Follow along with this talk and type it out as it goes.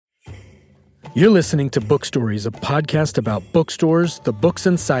You're listening to Book Stories, a podcast about bookstores, the books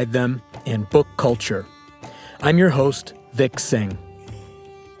inside them, and book culture. I'm your host, Vic Singh.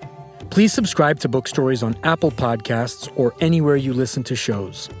 Please subscribe to Book Stories on Apple Podcasts or anywhere you listen to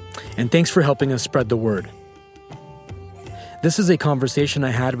shows. And thanks for helping us spread the word. This is a conversation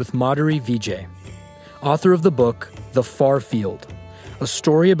I had with Madhuri Vijay, author of the book The Far Field, a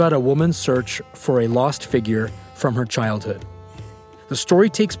story about a woman's search for a lost figure from her childhood. The story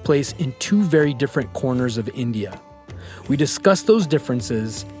takes place in two very different corners of India. We discuss those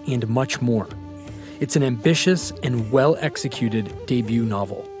differences and much more. It's an ambitious and well-executed debut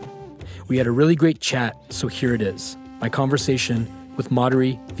novel. We had a really great chat, so here it is, my conversation with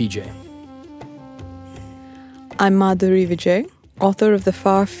Madhuri Vijay. I'm Madhuri Vijay, author of The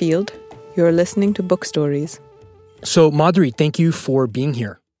Far Field. You're listening to Book Stories. So Madhuri, thank you for being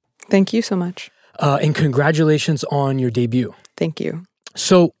here. Thank you so much. And congratulations on your debut. Thank you.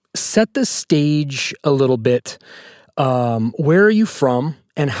 So set the stage a little bit. Where are you from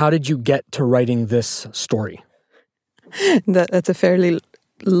and how did you get to writing this story? That's a fairly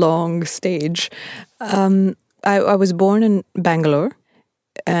long stage. I was born in Bangalore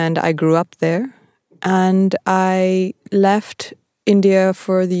and I grew up there. And I left India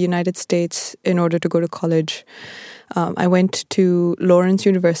for the United States in order to go to college. I went to Lawrence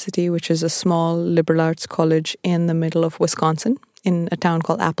University, which is a small liberal arts college in the middle of Wisconsin, in a town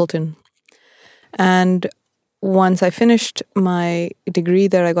called Appleton. And once I finished my degree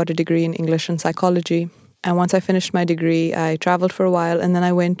there, I got a degree in English and psychology. And once I finished my degree, I traveled for a while, and then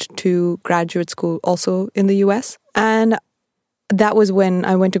I went to graduate school also in the US. And that was when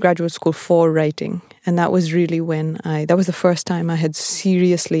I went to graduate school for writing. And that was really when that was the first time I had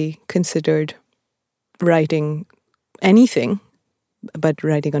seriously considered writing anything but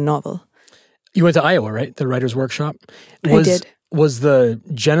writing a novel. You went to Iowa, right? The Writers' Workshop? I did. Was the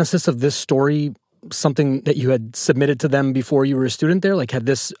genesis of this story something that you had submitted to them before you were a student there? Like had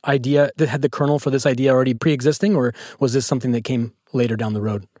this idea, had the kernel for this idea already pre-existing, or was this something that came later down the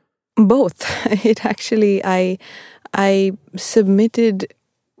road? Both. It actually, I submitted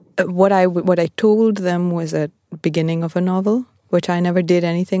what I told them was a beginning of a novel, which I never did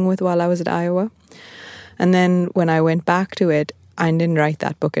anything with while I was at Iowa. And then when I went back to it, I didn't write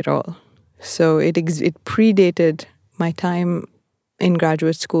that book at all. So it predated my time in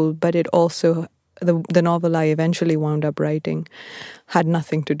graduate school, but it also, the novel I eventually wound up writing had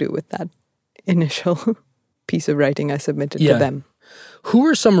nothing to do with that initial piece of writing I submitted to them. Who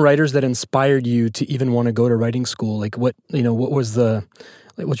are some writers that inspired you to even want to go to writing school? Like what's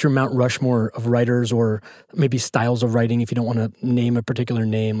your Mount Rushmore of writers, or maybe styles of writing if you don't want to name a particular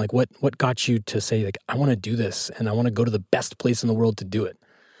name? Like what got you to say, like, I want to do this and I want to go to the best place in the world to do it?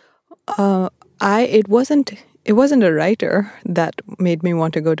 It wasn't a writer that made me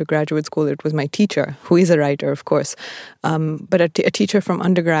want to go to graduate school. It was my teacher, who is a writer, of course. But a teacher from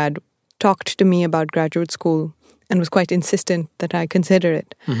undergrad talked to me about graduate school and was quite insistent that I consider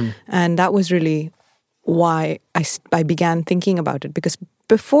it. Mm-hmm. And that was really why I began thinking about it. Because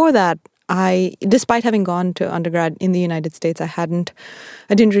before that, despite having gone to undergrad in the United States, I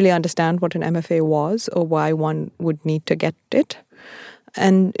didn't really understand what an MFA was or why one would need to get it.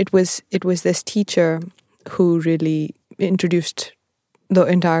 And it was this teacher who really introduced the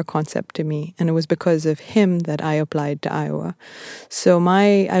entire concept to me. And it was because of him that I applied to Iowa. So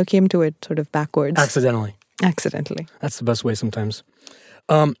I came to it sort of backwards. Accidentally. That's the best way sometimes.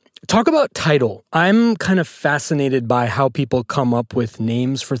 Talk about title. I'm kind of fascinated by how people come up with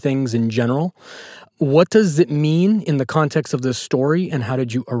names for things in general. What does it mean in the context of this story, and how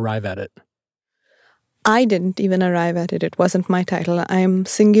did you arrive at it? I didn't even arrive at it. It wasn't my title. I'm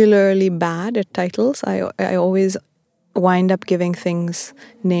singularly bad at titles. I always wind up giving things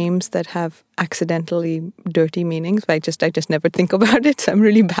names that have accidentally dirty meanings. I just never think about it. So I'm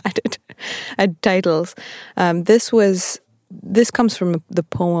really bad at titles. This comes from the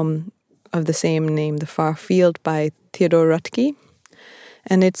poem of the same name, The Far Field, by Theodore Roethke.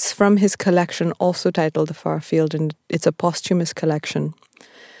 And it's from his collection, also titled The Far Field, and it's a posthumous collection.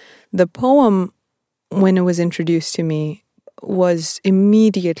 The poem, when it was introduced to me, was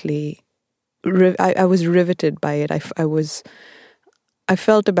immediately, I was riveted by it. I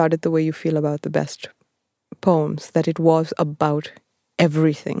felt about it the way you feel about the best poems, that it was about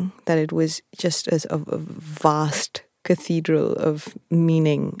everything, that it was just as a vast cathedral of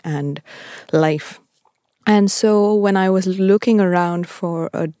meaning and life. And so when I was looking around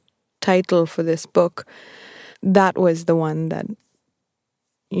for a title for this book, that was the one that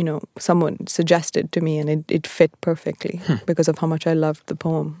someone suggested to me, and it fit perfectly because of how much I loved the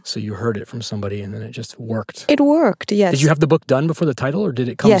poem. So you heard it from somebody and then it just worked. It worked, yes. Did you have the book done before the title, or did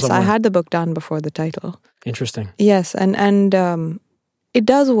it come Yes, somewhere? I had the book done before the title. Interesting. Yes, and it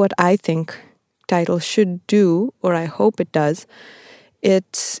does what I think titles should do, or I hope it does.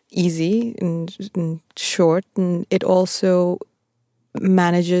 It's easy and short, and it also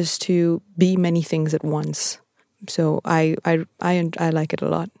manages to be many things at once. So I like it a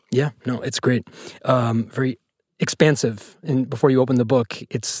lot. Yeah, no, it's great. Very expansive. And before you open the book,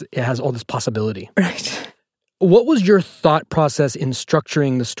 it has all this possibility. Right. What was your thought process in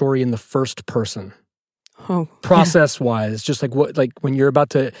structuring the story in the first person? Oh, Process-wise, just like when you're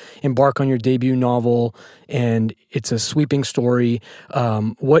about to embark on your debut novel and it's a sweeping story,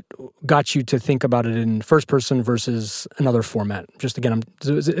 what got you to think about it in first person versus another format? Just again,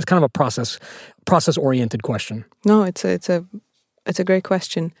 it's kind of a process-oriented question. No, it's a great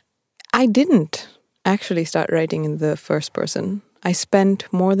question. I didn't actually start writing in the first person. I spent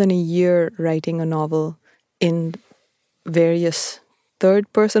more than a year writing a novel in various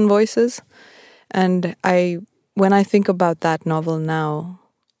third-person voices. And when I think about that novel now,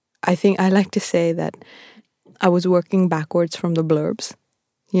 I like to say that I was working backwards from the blurbs.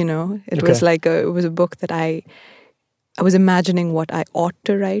 It was like it was a book that I was imagining what I ought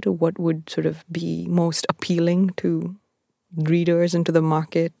to write, or what would sort of be most appealing to readers and to the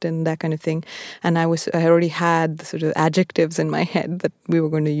market and that kind of thing. And I already had the sort of adjectives in my head that we were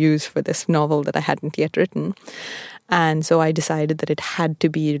going to use for this novel that I hadn't yet written. And so I decided that it had to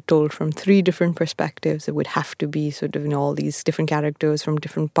be told from 3 different perspectives. It would have to be sort of, all these different characters from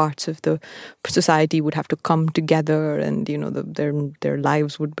different parts of the society would have to come together, and, their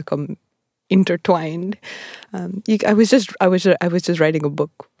lives would become intertwined. I was just writing a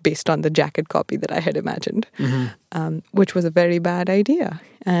book based on the jacket copy that I had imagined, which was a very bad idea.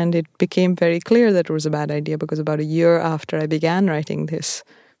 And it became very clear that it was a bad idea because about a year after I began writing this,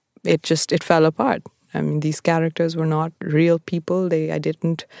 it fell apart. I mean, these characters were not real people. I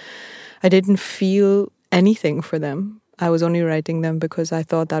didn't feel anything for them. I was only writing them because I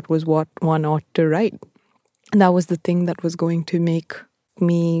thought that was what one ought to write. And that was the thing that was going to make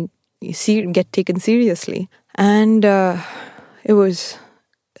me get taken seriously. And it was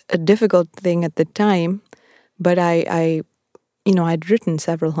a difficult thing at the time, but I'd written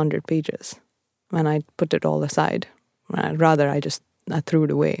several hundred pages, and I put it all aside. I threw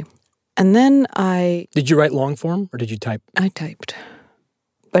it away. And then Did you write long form, or did you type? I typed,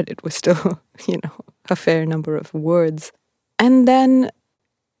 but it was still, a fair number of words. And then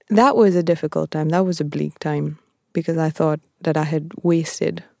that was a difficult time. That was a bleak time, because I thought that I had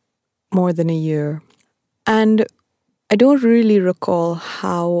wasted more than a year. And I don't really recall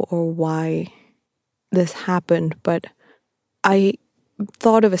how or why this happened, but I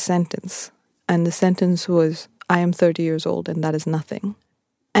thought of a sentence, and the sentence was, "I am 30 years old, and that is nothing."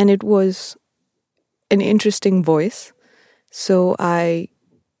 And it was an interesting voice. So I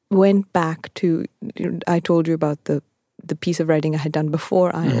went back to, I told you about the piece of writing I had done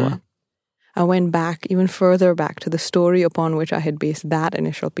before Iowa. I went back, even further back, to the story upon which I had based that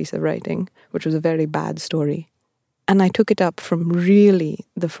initial piece of writing, which was a very bad story. And I took it up from really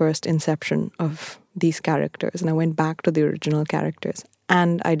the first inception of these characters. And I went back to the original characters,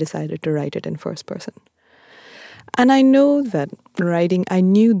 and I decided to write it in first person. And I know that I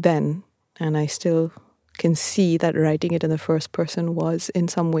knew then, and I still can see that writing it in the first person was in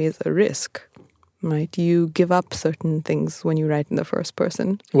some ways a risk, right? You give up certain things when you write in the first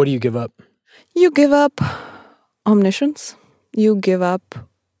person. What do you give up? You give up omniscience. You give up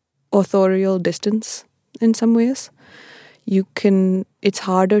authorial distance in some ways. It's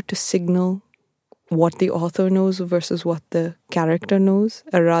harder to signal what the author knows versus what the character knows,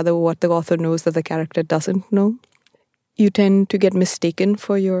 or rather what the author knows that the character doesn't know. You tend to get mistaken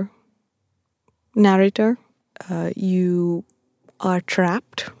for your narrator. You are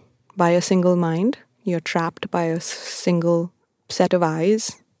trapped by a single mind. You're trapped by a single set of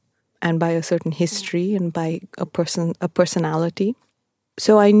eyes, and by a certain history, and by a personality.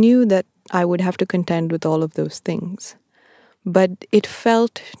 So I knew that I would have to contend with all of those things. But it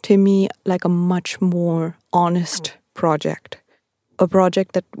felt to me like a much more honest project. A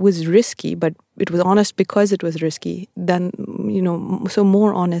project that was risky, but it was honest because it was risky, so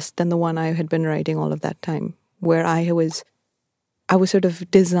more honest than the one I had been writing all of that time, where I was sort of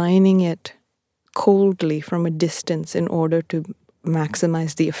designing it coldly from a distance in order to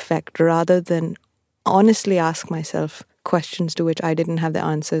maximize the effect, rather than honestly ask myself questions to which I didn't have the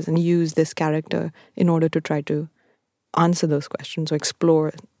answers, and use this character in order to try to answer those questions, or explore,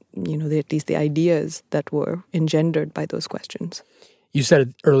 at least the ideas that were engendered by those questions. You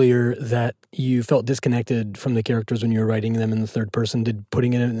said earlier that you felt disconnected from the characters when you were writing them in the third person. Did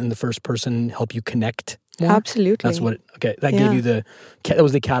putting it in the first person help you connect more? Absolutely. That's what, that gave you that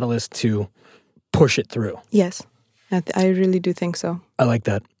was the catalyst to push it through. Yes, I really do think so. I like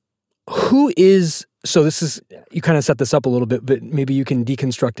that. So this is, you kind of set this up a little bit, but maybe you can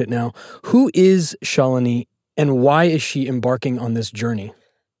deconstruct it now. Who is Shalini and why is she embarking on this journey?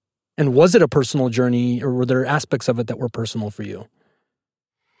 And was it a personal journey or were there aspects of it that were personal for you?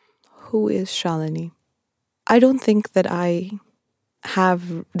 Who is Shalini? I don't think that I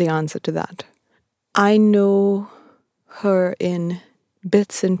have the answer to that. I know her in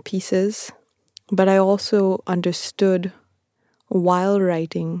bits and pieces, but I also understood while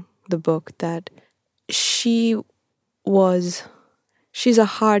writing the book that she's a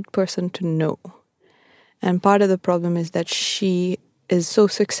hard person to know. And part of the problem is that she is so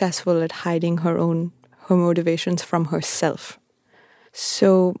successful at hiding her motivations from herself.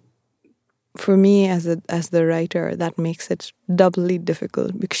 So for me as the writer, that makes it doubly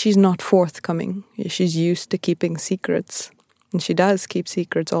difficult because she's not forthcoming. She's used to keeping secrets, and she does keep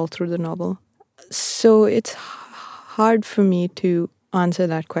secrets all through the novel. So it's hard for me to answer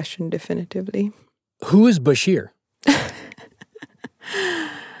that question definitively. Who is Bashir?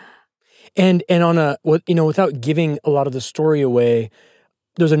 and on without giving a lot of the story away,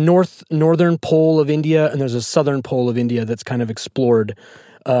 there's a northern pole of India and there's a southern pole of India that's kind of explored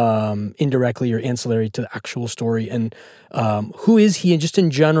indirectly or ancillary to the actual story. And who is he, and just in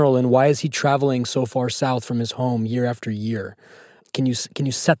general, and why is he traveling so far south from his home year after year? Can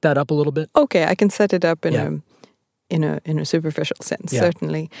you set that up a little bit? Okay, I can set it up in a superficial sense.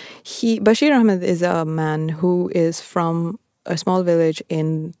 Certainly. Bashir Ahmed is a man who is from a small village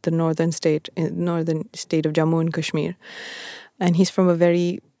in the northern state of Jammu and Kashmir, and he's from a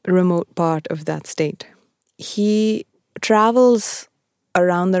very remote part of that state. He travels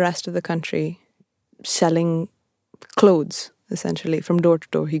around the rest of the country selling clothes, essentially, from door to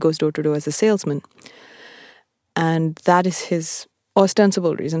door. He goes door to door as a salesman. And that is his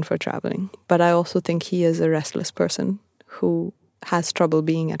ostensible reason for traveling. But I also think he is a restless person who has trouble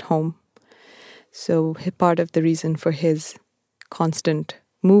being at home. So part of the reason for his constant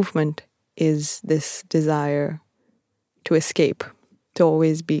movement is this desire to escape, to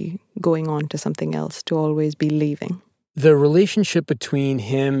always be going on to something else, to always be leaving. The relationship between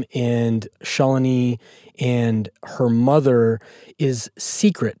him and Shalini and her mother is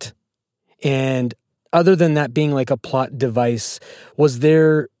secret. And other than that being like a plot device, was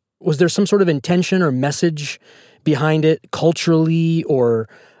there some sort of intention or message behind it culturally or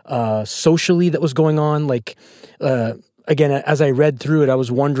socially that was going on? Like, again, as I read through it, I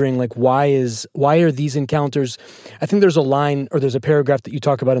was wondering, like, why are these encounters? I think there's a line or there's a paragraph that you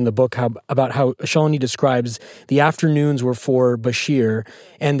talk about in the book about how Shalini describes the afternoons were for Bashir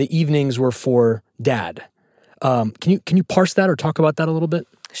and the evenings were for Dad. Can you parse that or talk about that a little bit?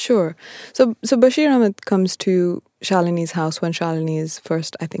 Sure. So Bashir Ahmed comes to Shalini's house when Shalini is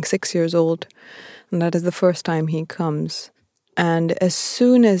first, I think, 6 years old. And that is the first time he comes. And as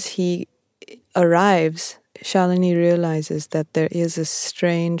soon as he arrives, Shalini realizes that there is a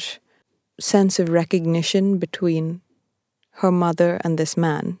strange sense of recognition between her mother and this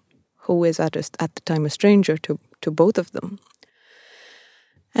man, who is at the time a stranger to both of them.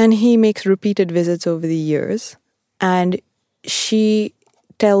 And he makes repeated visits over the years, and she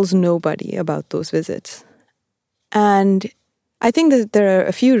tells nobody about those visits. And I think that there are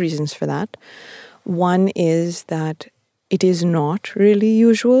a few reasons for that. One is that it is not really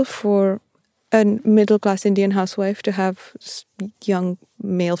usual for a middle-class Indian housewife to have a young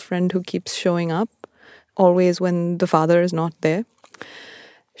male friend who keeps showing up, always when the father is not there.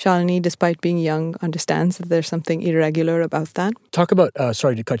 Shalini, despite being young, understands that there's something irregular about that. Talk about,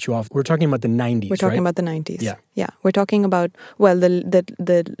 sorry to cut you off, we're talking about the 90s, We're talking about the 90s. Yeah. We're talking about,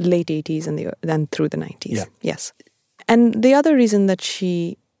 the late 80s and then through the 90s. Yeah. Yes. And the other reason that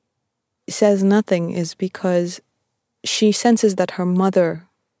she says nothing is because she senses that her mother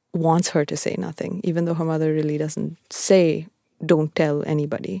wants her to say nothing, even though her mother really doesn't say, don't tell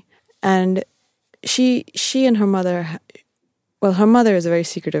anybody. And she and her mother, her mother is a very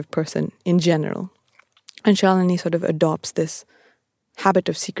secretive person in general. And Shalini sort of adopts this habit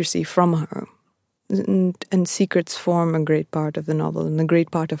of secrecy from her. And secrets form a great part of the novel and a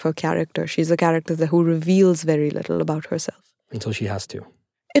great part of her character. She's a character who reveals very little about herself. Until she has to.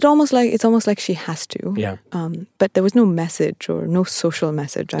 It's almost like she has to. Yeah. But there was no message or no social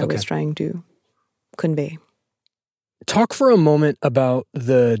message I was trying to convey. Talk for a moment about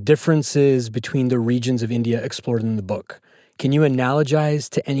the differences between the regions of India explored in the book. Can you analogize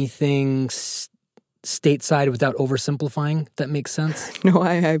to anything stateside without oversimplifying. If that makes sense. No,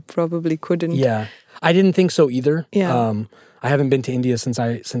 I probably couldn't. Yeah, I didn't think so either. Yeah. I haven't been to India since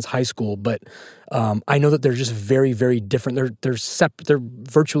high school, but I know that they're just very, very different. They're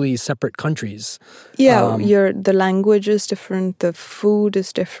virtually separate countries. Yeah, the language is different. The food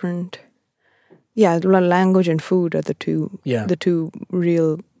is different. Yeah, language and food are the two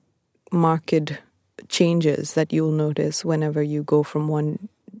real marked changes that you'll notice whenever you go from one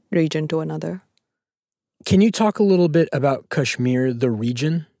region to another. Can you talk a little bit about Kashmir, the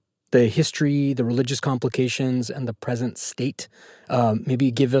region, the history, the religious complications, and the present state?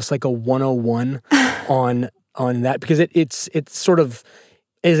 Maybe give us like a 101 on that, because it's sort of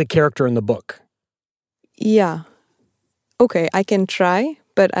is a character in the book. Yeah. Okay, I can try,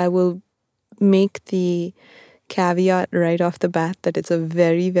 but I will make the caveat right off the bat that it's a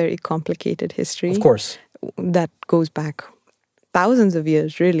very, very complicated history. Of course. That goes back thousands of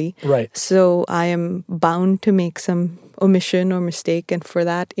years, really. Right. So I am bound to make some omission or mistake, and for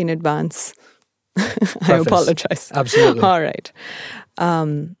that, in advance, I apologize. Absolutely. All right.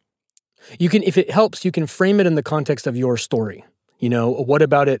 You can, if it helps, you can frame it in the context of your story. You know, what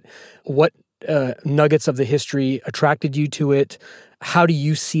about it? What nuggets of the history attracted you to it? How do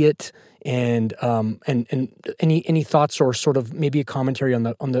you see it? And any thoughts or sort of maybe a commentary on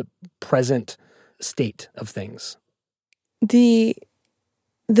the present state of things? The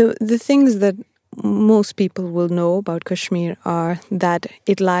things that most people will know about Kashmir are that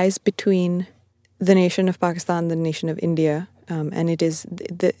it lies between the nation of Pakistan and the nation of India, and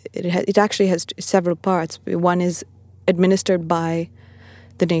it actually has several parts. One is administered by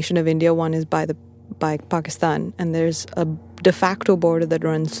the nation of India, one is by Pakistan, and there's a de facto border that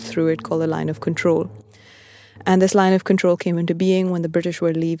runs through it called the line of control. And this line of control came into being when the British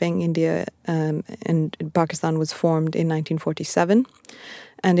were leaving India, and Pakistan was formed in 1947.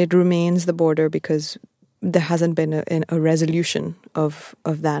 And it remains the border because there hasn't been a resolution of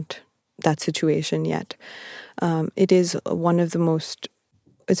that situation yet. It is one of the most.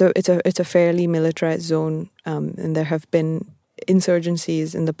 It's a fairly militarized zone, and there have been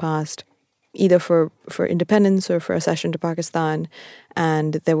insurgencies in the past, either for independence or for accession to Pakistan.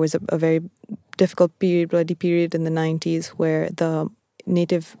 And there was a very difficult bloody period in the 90s where the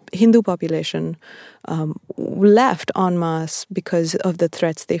native Hindu population left en masse because of the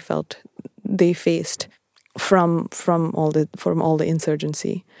threats they felt they faced from all the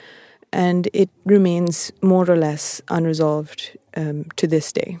insurgency. And it remains more or less unresolved to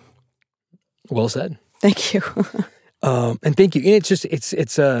this day. Well said. Thank you. And thank you. And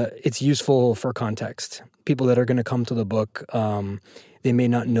it's useful for context. People that are going to come to the book, they may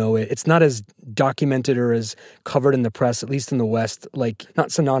not know it. It's not as documented or as covered in the press, at least in the West, like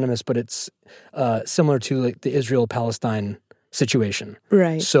not synonymous, but it's similar to like the Israel-Palestine situation.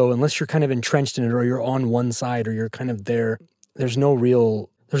 Right. So unless you're kind of entrenched in it, or you're on one side, or you're kind of there, there's no real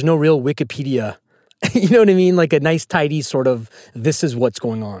Wikipedia. You know what I mean? Like a nice, tidy sort of, this is what's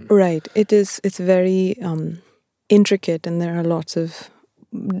going on. Right. It's very intricate, and there are lots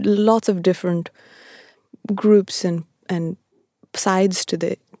of different groups and sides to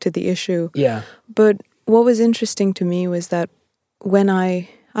the issue. Yeah. But what was interesting to me was that when I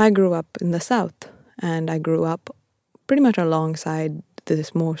grew up in the South, and I grew up pretty much alongside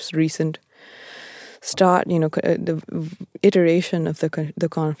this most recent start, the iteration of the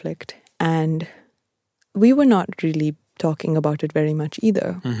conflict, and we were not really talking about it very much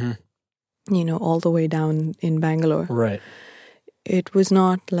either. Mm-hmm. All the way down in Bangalore. Right. It was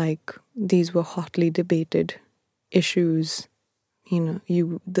not like these were hotly debated issues.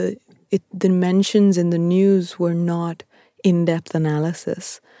 The mentions in the news were not in-depth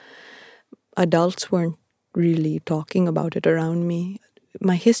analysis. Adults weren't really talking about it around me.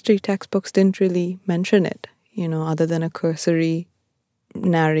 My history textbooks didn't really mention it, other than a cursory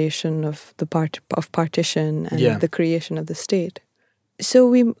narration of the partition and the creation of the state. So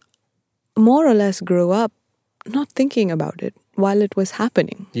we more or less grew up not thinking about it while it was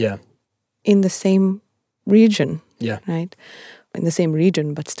happening. Yeah. In the same region. Yeah. Right? In the same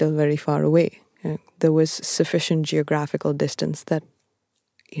region, but still very far away. There was sufficient geographical distance that,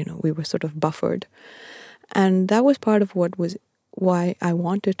 we were sort of buffered. And that was part of why I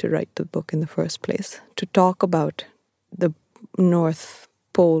wanted to write the book in the first place, to talk about the North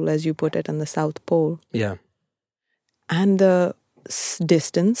Pole, as you put it, and the South Pole. Yeah. And the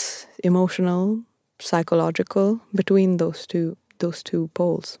distance, emotional, psychological, between those two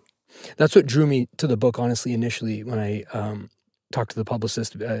poles. That's what drew me to the book, honestly, initially, when I talked to the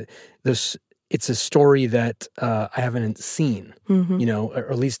publicist. It's a story that I haven't seen, mm-hmm.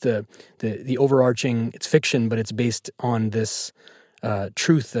 Or at least the overarching, it's fiction, but it's based on this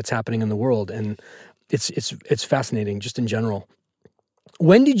truth that's happening in the world. And it's fascinating just in general.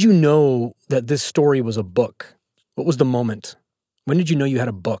 When did you know that this story was a book? What was the moment? When did you know you had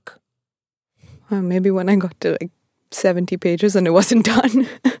a book? Maybe when I got to like 70 pages and it wasn't done.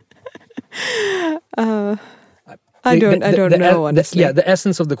 I don't know, honestly. The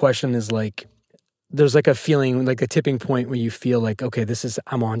essence of the question is like, there's like a feeling, like a tipping point where you feel like, okay,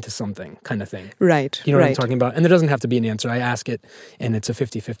 I'm on to something kind of thing. Right. You know what I'm talking about? And there doesn't have to be an answer. I ask it and it's a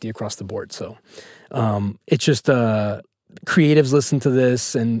 50-50 across the board. So it's just creatives listen to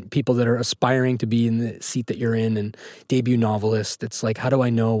this and people that are aspiring to be in the seat that you're in and debut novelists. It's like, how do I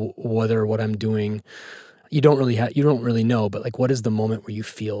know whether what I'm doing, you don't really know, but like, what is the moment where you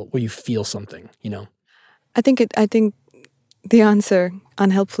feel something, you know? I think the answer,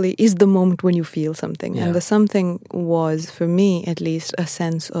 unhelpfully, is the moment when you feel something. Yeah. And the something was, for me at least, a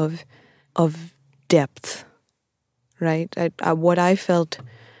sense of depth, right? What I felt,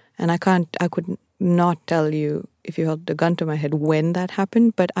 and I could not tell you if you held a gun to my head when that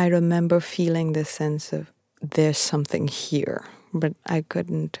happened, but I remember feeling this sense of there's something here, but I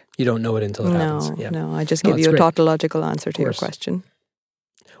couldn't. You don't know it until it happens. Yeah. No, I just give you a tautological answer to your question.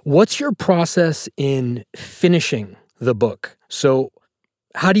 What's your process in finishing the book? So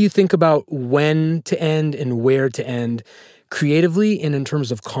how do you think about when to end and where to end creatively and in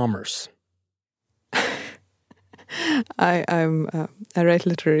terms of commerce? I write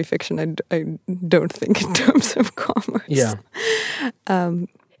literary fiction. I don't think in terms of commerce. Yeah.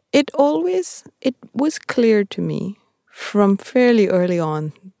 It was clear to me from fairly early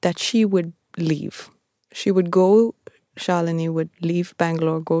on that she would leave. Shalini would leave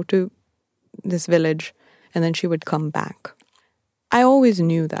Bangalore, go to this village, and then she would come back. I always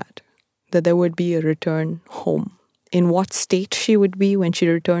knew that there would be a return home. In what state she would be when she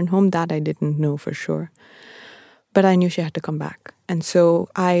returned home, that I didn't know for sure. But I knew she had to come back. And so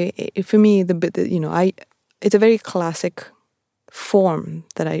for me, it's a very classic form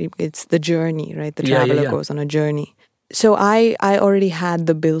it's the journey, right? The traveler goes on a journey. So I already had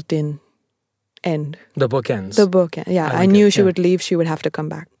the built-in end. The book ends. Yeah. I knew she would leave, she would have to come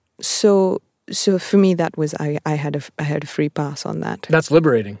back. So for me, that was, I had a free pass on that. That's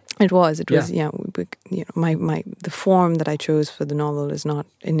liberating. It was, the form that I chose for the novel is not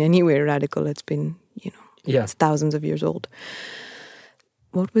in any way radical. It's been, it's thousands of years old.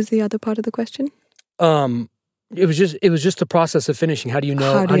 What was the other part of the question? It was just the process of finishing. How do you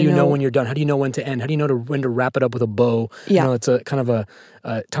know? How do you know when you're done? How do you know when to end? How do you know when to wrap it up with a bow? Yeah. You know, it's a kind of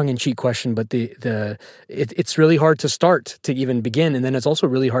a tongue-in-cheek question, but it's really hard to start to even begin, and then it's also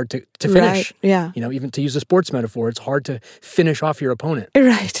really hard to finish. Right. Yeah. You know, even to use a sports metaphor, it's hard to finish off your opponent.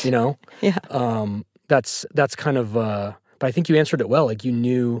 Right. You know. Yeah. That's kind of. But I think you answered it well. Like you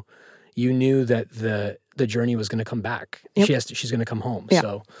knew that the journey was going to come back. Yep. She's going to come home. Yeah.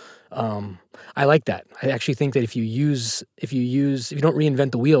 So. I like that. I actually think that if you don't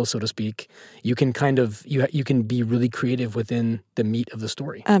reinvent the wheel, so to speak, you can kind of you can be really creative within the meat of the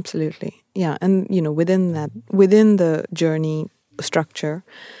story. Absolutely, yeah. And within the journey structure,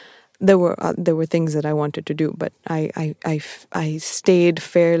 there were things that I wanted to do, but I stayed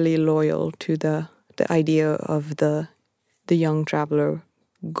fairly loyal to the idea of the young traveler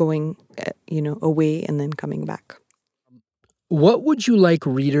going away and then coming back. What would you like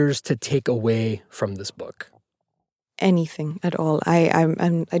readers to take away from this book? Anything at all. I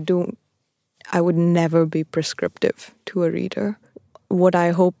would never be prescriptive to a reader. What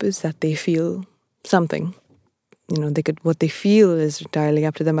I hope is that they feel something. What they feel is entirely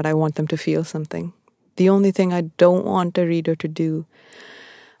up to them, but I want them to feel something. The only thing I don't want a reader to do,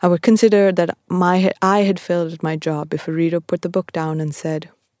 I would consider that I had failed my job if a reader put the book down and said,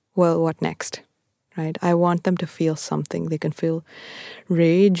 well, what next? Right? I want them to feel something. They can feel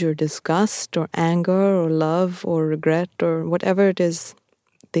rage or disgust or anger or love or regret or whatever it is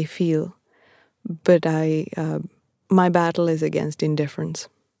they feel. But my battle is against indifference.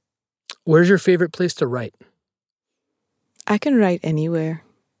 Where's your favorite place to write? I can write anywhere.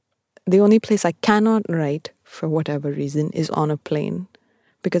 The only place I cannot write, for whatever reason, is on a plane.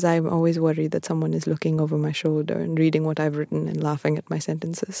 Because I'm always worried that someone is looking over my shoulder and reading what I've written and laughing at my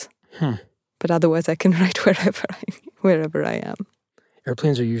sentences. But otherwise, I can write wherever I am.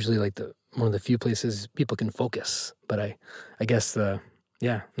 Airplanes are usually like one of the few places people can focus. But I guess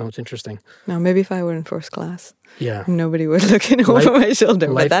it's interesting. No, maybe if I were in first class, nobody would look over my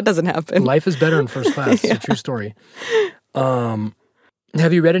shoulder. But that doesn't happen. Life is better in first class. It's a true story.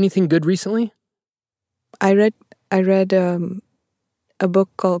 Have you read anything good recently? I read a book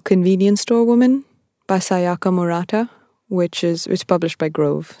called Convenience Store Woman by Sayaka Murata, which is published by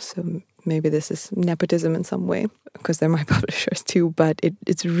Grove. So maybe this is nepotism in some way because they're my publishers too. But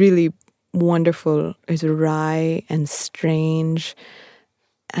it's really wonderful. It's wry and strange,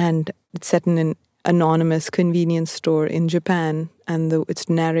 and it's set in an anonymous convenience store in Japan, and it's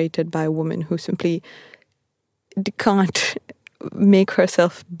narrated by a woman who simply can't make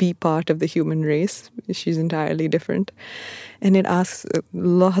herself be part of the human race. She's entirely different. And it asks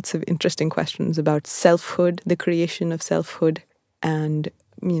lots of interesting questions about selfhood, the creation of selfhood, and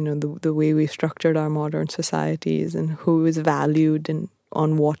the way we've structured our modern societies and who is valued and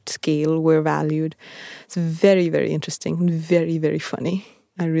on what scale we're valued. It's very, very interesting and very, very funny.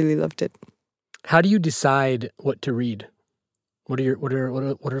 I really loved it. How do you decide what to read? What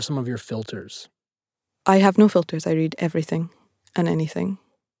are some of your filters? I have no filters. I read everything and anything.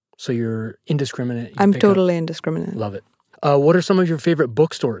 So you're indiscriminate? I'm totally indiscriminate. Love it. What are some of your favorite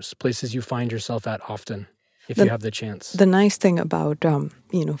bookstores, places you find yourself at often, if you have the chance? The nice thing about,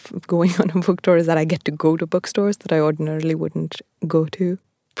 going on a book tour is that I get to go to bookstores that I ordinarily wouldn't go to.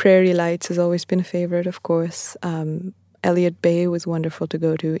 Prairie Lights has always been a favorite, of course. Elliott Bay was wonderful to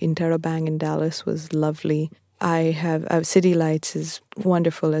go to. Interrobang in Dallas was lovely. I have City Lights is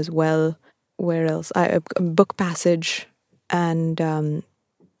wonderful as well. Where else? Book Passage, and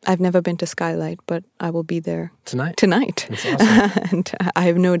I've never been to Skylight, but I will be there tonight. That's awesome. And I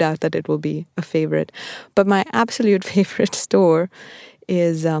have no doubt that it will be a favorite. But my absolute favorite store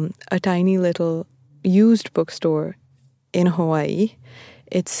is a tiny little used bookstore in Hawaii.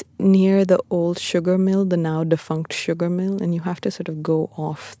 It's near the old sugar mill, the now defunct sugar mill, and you have to sort of go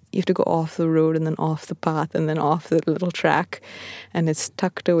off. You have to go off the road and then off the path and then off the little track, and it's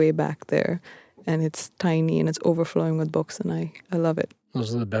tucked away back there, and it's tiny and it's overflowing with books, and I love it.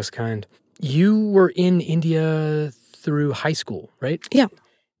 Those are the best kind. You were in India through high school, right? Yeah.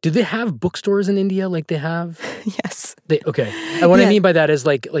 Do they have bookstores in India like they have? Yes. Okay. And what I mean by that is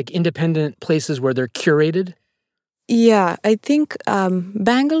like independent places where they're curated. Yeah, I think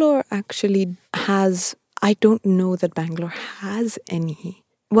Bangalore actually has, I don't know that Bangalore has any.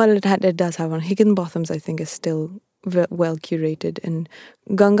 Well, it does have one. Higginbotham's, I think, is still well curated. And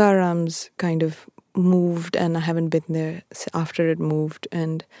Gangaram's kind of moved, and I haven't been there after it moved.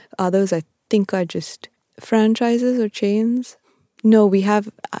 And others, I think, are just franchises or chains. No, we have,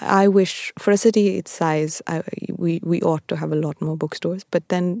 I wish, for a city its size, we ought to have a lot more bookstores. But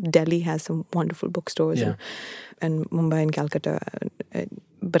then Delhi has some wonderful bookstores, and Mumbai and Calcutta.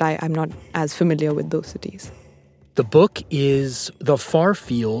 But I'm not as familiar with those cities. The book is The Far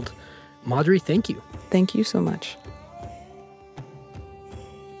Field. Madhuri, thank you. Thank you so much.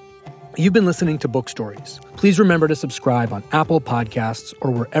 You've been listening to Book Stories. Please remember to subscribe on Apple Podcasts or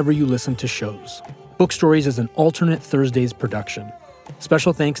wherever you listen to shows. Book Stories is an alternate Thursdays production.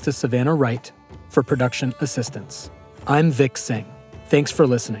 Special thanks to Savannah Wright for production assistance. I'm Vic Singh. Thanks for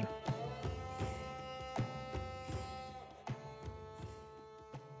listening.